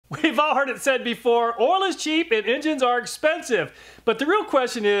We've all heard it said before, oil is cheap and engines are expensive. But the real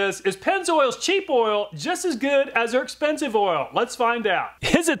question is Pennzoil's cheap oil just as good as their expensive oil? Let's find out.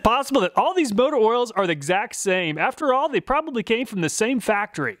 Is it possible that all these motor oils are the exact same? After all, they probably came from the same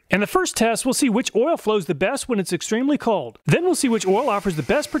factory. In the first test, we'll see which oil flows the best when it's extremely cold. Then we'll see which oil offers the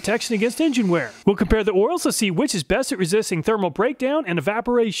best protection against engine wear. We'll compare the oils to see which is best at resisting thermal breakdown and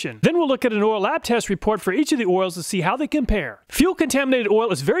evaporation. Then we'll look at an oil lab test report for each of the oils to see how they compare. Fuel-contaminated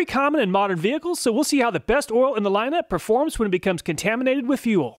oil is very common in modern vehicles, so we'll see how the best oil in the lineup performs when it becomes contaminated with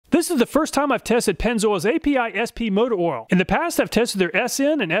fuel. This is the first time I've tested Pennzoil's API SP motor oil. In the past, I've tested their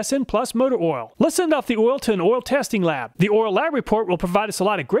SN and SN Plus motor oil. Let's send off the oil to an oil testing lab. The oil lab report will provide us a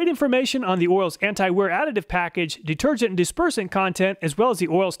lot of great information on the oil's anti-wear additive package, detergent and dispersant content, as well as the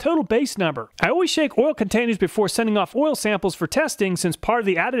oil's total base number. I always shake oil containers before sending off oil samples for testing, since part of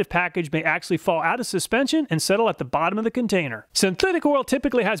the additive package may actually fall out of suspension and settle at the bottom of the container. Synthetic oil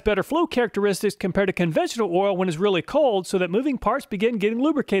typically has better flow characteristics compared to conventional oil when it's really cold, so that moving parts begin getting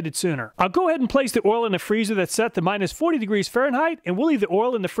lubricated sooner. I'll go ahead and place the oil in a freezer that's set to minus 40 degrees Fahrenheit, and we'll leave the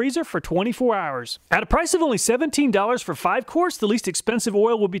oil in the freezer for 24 hours. At a price of only $17 for 5 quarts, the least expensive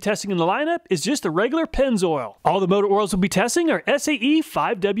oil we'll be testing in the lineup is just the regular Pennzoil. All the motor oils we'll be testing are SAE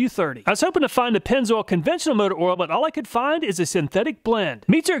 5W30. I was hoping to find a Pennzoil conventional motor oil, but all I could find is a synthetic blend.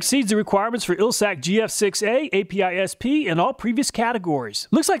 Meets or exceeds the requirements for ILSAC GF6A, API SP, and all previous categories.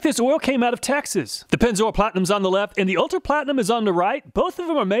 Looks like this oil came out of Texas. The Pennzoil Platinum's on the left and the Ultra Platinum is on the right. Both of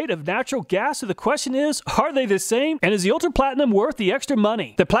them are made of natural gas, so the question is, are they the same? And is the Ultra Platinum worth the extra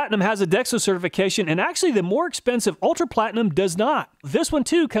money? The Platinum has a DEXO certification, and actually the more expensive Ultra Platinum does not. This one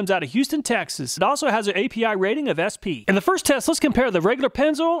too comes out of Houston, Texas. It also has an API rating of SP. In the first test, let's compare the regular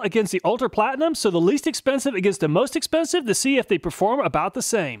Pennzoil against the Ultra Platinum, so the least expensive against the most expensive, to see if they perform about the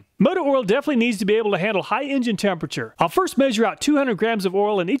same. Motor oil definitely needs to be able to handle high engine temperature. I'll first measure out 200 grams of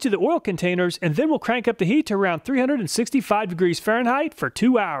oil in each of the oil containers, and then we'll crank up the heat to around 365 degrees Fahrenheit for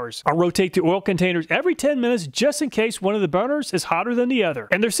 2 hours. I'll rotate the oil containers every 10 minutes just in case one of the burners is hotter than the other.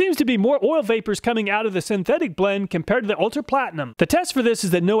 And there seems to be more oil vapors coming out of the synthetic blend compared to the Ultra Platinum. The test for this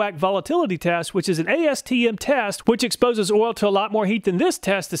is the NOAC volatility test, which is an ASTM test which exposes oil to a lot more heat than this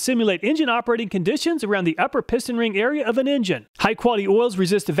test to simulate engine operating conditions around the upper piston ring area of an engine. High quality oils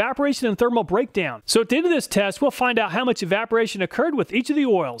resist evaporation and thermal breakdown. So at the end of this test, we'll find out how much evaporation occurred with each of the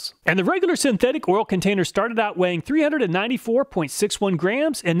oils. And the regular synthetic oil container started out weighing 394.61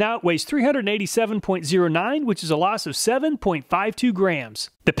 grams, and now it weighs 387.09, which is a loss of 7.52 grams.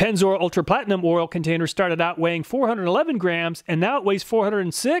 The Pennzoil Ultra Platinum oil container started out weighing 411 grams, and now it weighs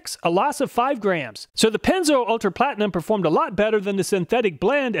 406, a loss of 5 grams. So the Pennzoil Ultra Platinum performed a lot better than the synthetic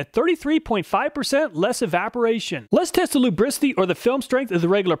blend at 33.5% less evaporation. Let's test the lubricity or the film strength of the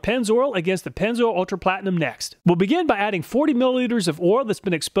regular Pennzoil against the Pennzoil Ultra Platinum next. We'll begin by adding 40 milliliters of oil that's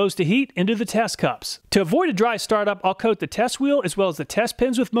been exposed to heat into the test cups. To avoid a dry startup, I'll coat the test wheel as well as the test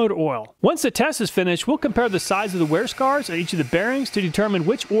pins with motor oil. Once the test is finished, we'll compare the size of the wear scars on each of the bearings to determine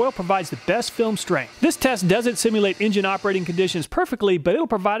which oil provides the best film strength. This test doesn't simulate engine operating conditions perfectly, but it'll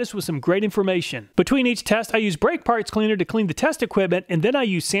provide us with some great information. Between each test, I use brake parts cleaner to clean the test equipment, and then I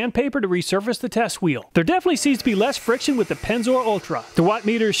use sandpaper to resurface the test wheel. There definitely seems to be less friction with the Pennzoil Ultra. The watt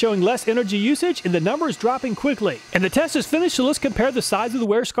meter is showing less energy usage, and the number is dropping quickly. And the test is finished, so let's compare the size of the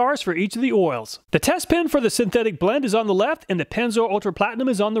wear scars for each of the oils. The test pin for the synthetic blend is on the left, and the Pennzoil Ultra Platinum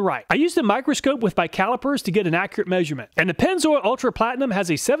is on the right. I used a microscope with my calipers to get an accurate measurement. And the Pennzoil Ultra Platinum has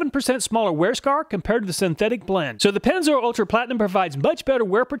a 7% smaller wear scar compared to the synthetic blend. So the Pennzoil Ultra Platinum provides much better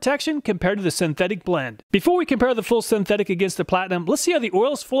wear protection compared to the synthetic blend. Before we compare the full synthetic against the platinum, let's see how the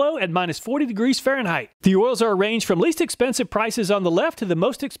oils flow at minus 40 degrees Fahrenheit. The oils are arranged from least expensive prices on the left to the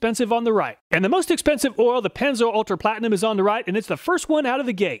most expensive on the right. And the most expensive oil, the Pennzoil Ultra Platinum, is on the right, and it's the first one out of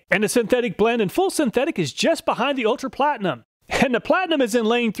the gate. And the synthetic blend and full synthetic is just behind the Ultra Platinum. And the Platinum is in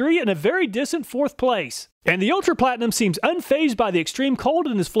lane 3 in a very distant 4th place. And the Ultra Platinum seems unfazed by the extreme cold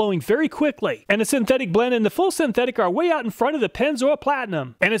and is flowing very quickly. And the synthetic blend and the full synthetic are way out in front of the Pennzoil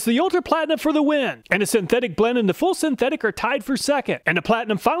Platinum. And it's the Ultra Platinum for the win. And the synthetic blend and the full synthetic are tied for second. And the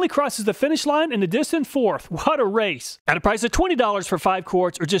Platinum finally crosses the finish line in a distant 4th. What a race. At a price of $20 for 5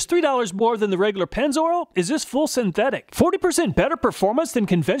 quarts, or just $3 more than the regular Pennzoil, is this full synthetic. 40% better performance than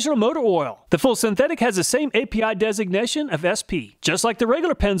conventional motor oil. The full synthetic has the same API designation of SP. Just like the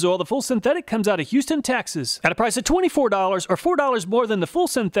regular Pennzoil, the full synthetic comes out of Houston, Texas. Texas. At a price of $24 or $4 more than the full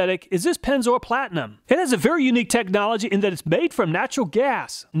synthetic is this Pennzoil Platinum. It has a very unique technology in that it's made from natural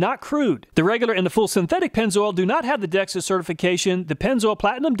gas, not crude. The regular and the full synthetic Pennzoil do not have the DEXA certification. The Pennzoil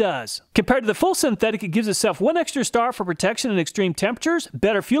Platinum does. Compared to the full synthetic, it gives itself one extra star for protection in extreme temperatures,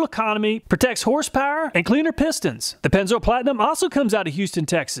 better fuel economy, protects horsepower, and cleaner pistons. The Pennzoil Platinum also comes out of Houston,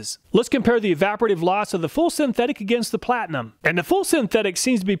 Texas. Let's compare the evaporative loss of the full synthetic against the Platinum. And the full synthetic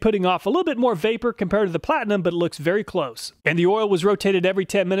seems to be putting off a little bit more vapor compared to the Platinum, but it looks very close. And the oil was rotated every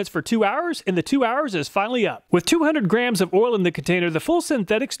 10 minutes for 2 hours, and the 2 hours is finally up. With 200 grams of oil in the container, the full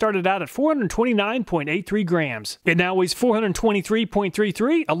synthetic started out at 429.83 grams. It now weighs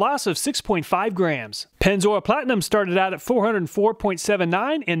 423.33, a loss of 6.5 grams. Pennzoil Platinum started out at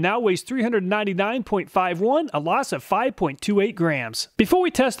 404.79 and now weighs 399.51, a loss of 5.28 grams. Before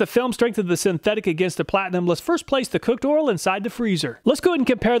we test the film strength of the synthetic against the Platinum, let's first place the cooked oil inside the freezer. Let's go ahead and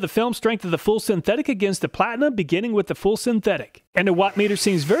compare the film strength of the full synthetic against the Platinum, beginning with the full synthetic. And the watt meter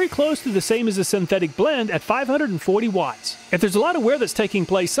seems very close to the same as the synthetic blend at 540 watts. If there's a lot of wear that's taking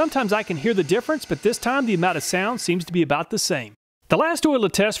place, sometimes I can hear the difference, but this time the amount of sound seems to be about the same. The last oil to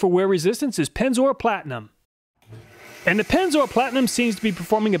test for wear resistance is Pennzoil Platinum. And the Pennzoil Platinum seems to be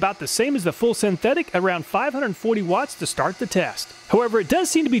performing about the same as the full synthetic, around 540 watts to start the test. However, it does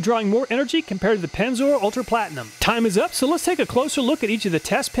seem to be drawing more energy compared to the Pennzoil Ultra Platinum. Time is up, so let's take a closer look at each of the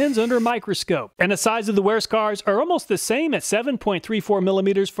test pins under a microscope. And the size of the wear scars are almost the same at 7.34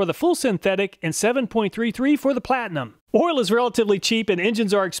 millimeters for the full synthetic and 7.33 for the Platinum. Oil is relatively cheap and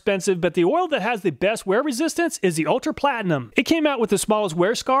engines are expensive, but the oil that has the best wear resistance is the Ultra Platinum. It came out with the smallest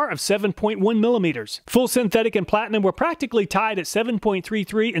wear scar of 7.1 millimeters. Full synthetic and Platinum were practically tied at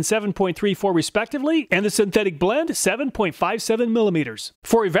 7.33 and 7.34 respectively, and the synthetic blend 7.57 millimeters.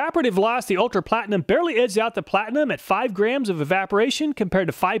 For evaporative loss, the Ultra Platinum barely edged out the Platinum at 5 grams of evaporation compared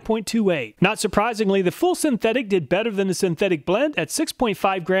to 5.28. Not surprisingly, the full synthetic did better than the synthetic blend at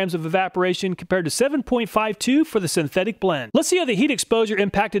 6.5 grams of evaporation compared to 7.52 for the synthetic blend. Let's see how the heat exposure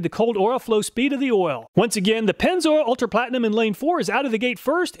impacted the cold oil flow speed of the oil. Once again, the Pennzoil Ultra Platinum in lane 4 is out of the gate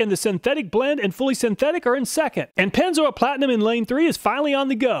first, and the synthetic blend and fully synthetic are in second. And Pennzoil Platinum in lane 3 is finally on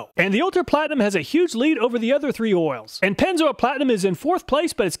the go. And the Ultra Platinum has a huge lead over the other 3 oils. And Pennzoil Platinum is in 4th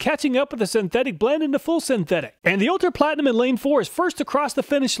place, but it's catching up with the synthetic blend and the full synthetic. And the Ultra Platinum in lane 4 is first to cross the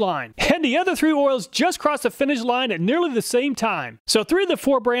finish line. And the other 3 oils just crossed the finish line at nearly the same time. So 3 of the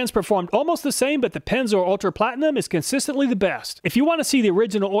 4 brands performed almost the same, but the Pennzoil Ultra Platinum is consistently the best. If you want to see the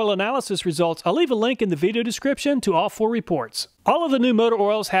original oil analysis results, I'll leave a link in the video description to all 4 reports. All of the new motor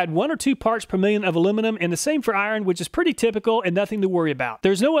oils had 1 or 2 parts per million of aluminum, and the same for iron, which is pretty typical and nothing to worry about.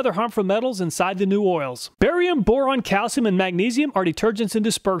 There's no other harmful metals inside the new oils. Barium, boron, calcium, and magnesium are detergents and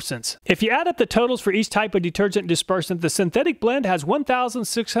dispersants. If you add up the totals for each type of detergent and dispersant, the synthetic blend has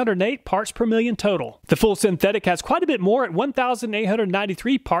 1,608 parts per million total. The full synthetic has quite a bit more at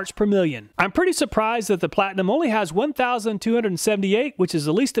 1,893 parts per million. I'm pretty surprised that the Platinum only has 1,278, which is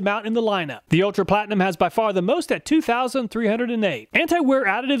the least amount in the lineup. The Ultra Platinum has by far the most at 2,308. Anti-wear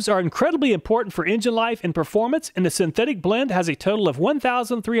additives are incredibly important for engine life and performance, and the synthetic blend has a total of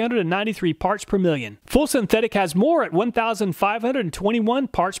 1,393 parts per million. Full synthetic has more at 1,521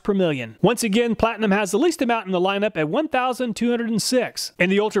 parts per million. Once again, Platinum has the least amount in the lineup at 1,206,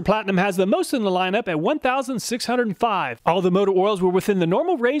 and the Ultra Platinum has the most in the lineup at 1,605. All the motor oils were within the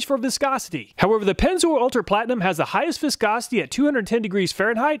normal range for viscosity. However, the Pennzoil Ultra Platinum has the highest viscosity at 210 degrees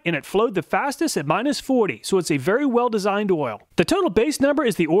Fahrenheit, and it flowed the fastest at -40, so it's a very well-designed oil. The total base number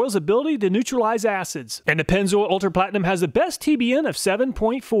is the oil's ability to neutralize acids, and the Pennzoil Ultra Platinum has the best TBN of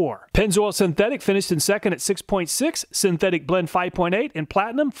 7.4. Pennzoil Synthetic finished in second at 6.6, Synthetic Blend 5.8, and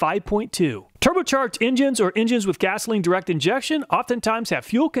Platinum 5.2. Turbocharged engines or engines with gasoline direct injection oftentimes have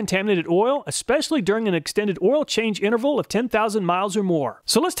fuel-contaminated oil, especially during an extended oil change interval of 10,000 miles or more.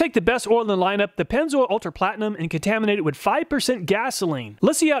 So let's take the best oil in the lineup, the Pennzoil Ultra Platinum, and contaminate it with 5% gasoline.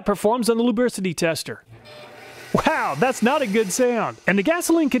 Let's see how it performs on the lubricity tester. Wow, that's not a good sound. And the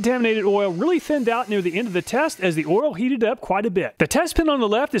gasoline-contaminated oil really thinned out near the end of the test as the oil heated up quite a bit. The test pin on the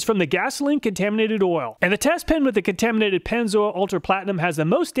left is from the gasoline-contaminated oil, and the test pin with the contaminated Pennzoil Ultra Platinum has the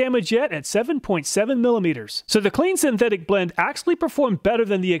most damage yet at 7.7 millimeters. So the clean synthetic blend actually performed better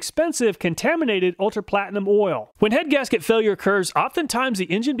than the expensive contaminated Ultra Platinum oil. When head gasket failure occurs, oftentimes the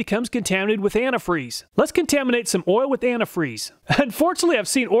engine becomes contaminated with antifreeze. Let's contaminate some oil with antifreeze. Unfortunately, I've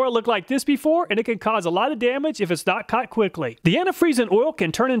seen oil look like this before, and it can cause a lot of damage if it's not caught quickly. The antifreeze in oil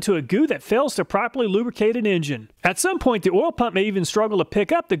can turn into a goo that fails to properly lubricate an engine. At some point, the oil pump may even struggle to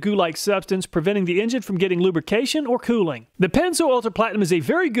pick up the goo-like substance, preventing the engine from getting lubrication or cooling. The Pennzoil Ultra Platinum is a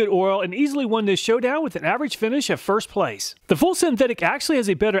very good oil and easily won this showdown with an average finish of first place. The Full Synthetic actually has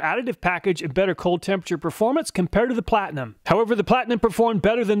a better additive package and better cold temperature performance compared to the Platinum. However, the Platinum performed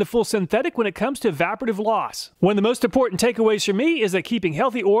better than the Full Synthetic when it comes to evaporative loss. One of the most important takeaways for me is that keeping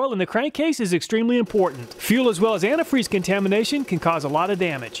healthy oil in the crankcase is extremely important. Fuel as well as antifreeze contamination can cause a lot of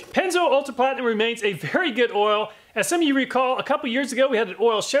damage. Pennzoil Ultra Platinum remains a very good oil. As some of you recall, a couple years ago we had an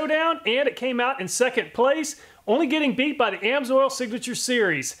oil showdown and it came out in second place, only getting beat by the Pennzoil Signature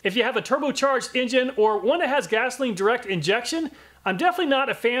Series. If you have a turbocharged engine or one that has gasoline direct injection, I'm definitely not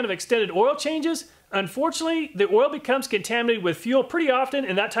a fan of extended oil changes. Unfortunately, the oil becomes contaminated with fuel pretty often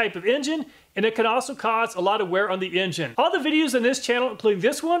in that type of engine, and it can also cause a lot of wear on the engine. All the videos on this channel, including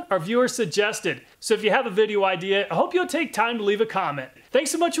this one, are viewer suggested. So if you have a video idea, I hope you'll take time to leave a comment.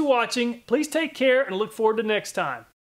 Thanks so much for watching. Please take care and look forward to next time.